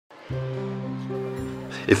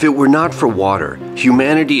If it were not for water,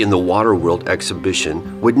 humanity in the Water World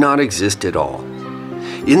exhibition would not exist at all.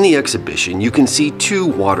 In the exhibition, you can see two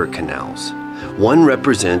water canals. One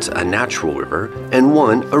represents a natural river and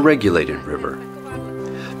one a regulated river.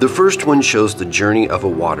 The first one shows the journey of a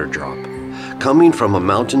water drop, coming from a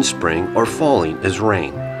mountain spring or falling as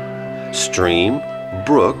rain. Stream,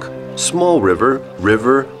 brook, small river,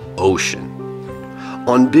 river, ocean.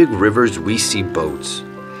 On big rivers we see boats.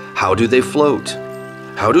 How do they float?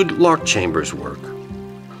 How do lock chambers work?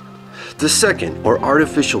 The second, or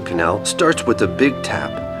artificial canal, starts with a big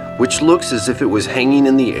tap, which looks as if it was hanging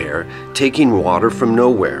in the air, taking water from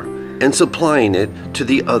nowhere and supplying it to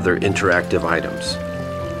the other interactive items.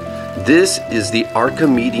 This is the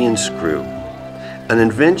Archimedes screw, an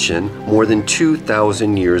invention more than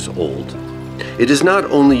 2,000 years old. It is not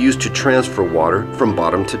only used to transfer water from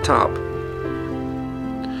bottom to top.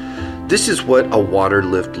 This is what a water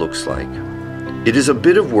lift looks like. It is a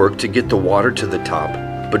bit of work to get the water to the top,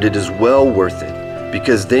 but it is well worth it,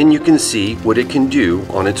 because then you can see what it can do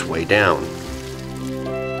on its way down.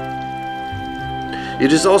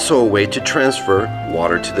 It is also a way to transfer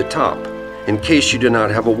water to the top, in case you do not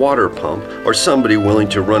have a water pump or somebody willing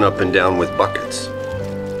to run up and down with buckets.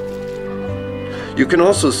 You can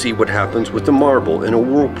also see what happens with a marble in a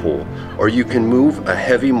whirlpool, or you can move a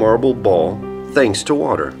heavy marble ball thanks to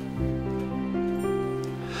water.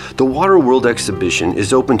 The Water World exhibition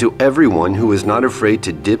is open to everyone who is not afraid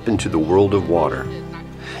to dip into the world of water.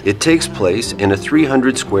 It takes place in a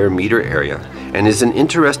 300 square meter area and is an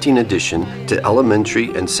interesting addition to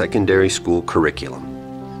elementary and secondary school curriculum.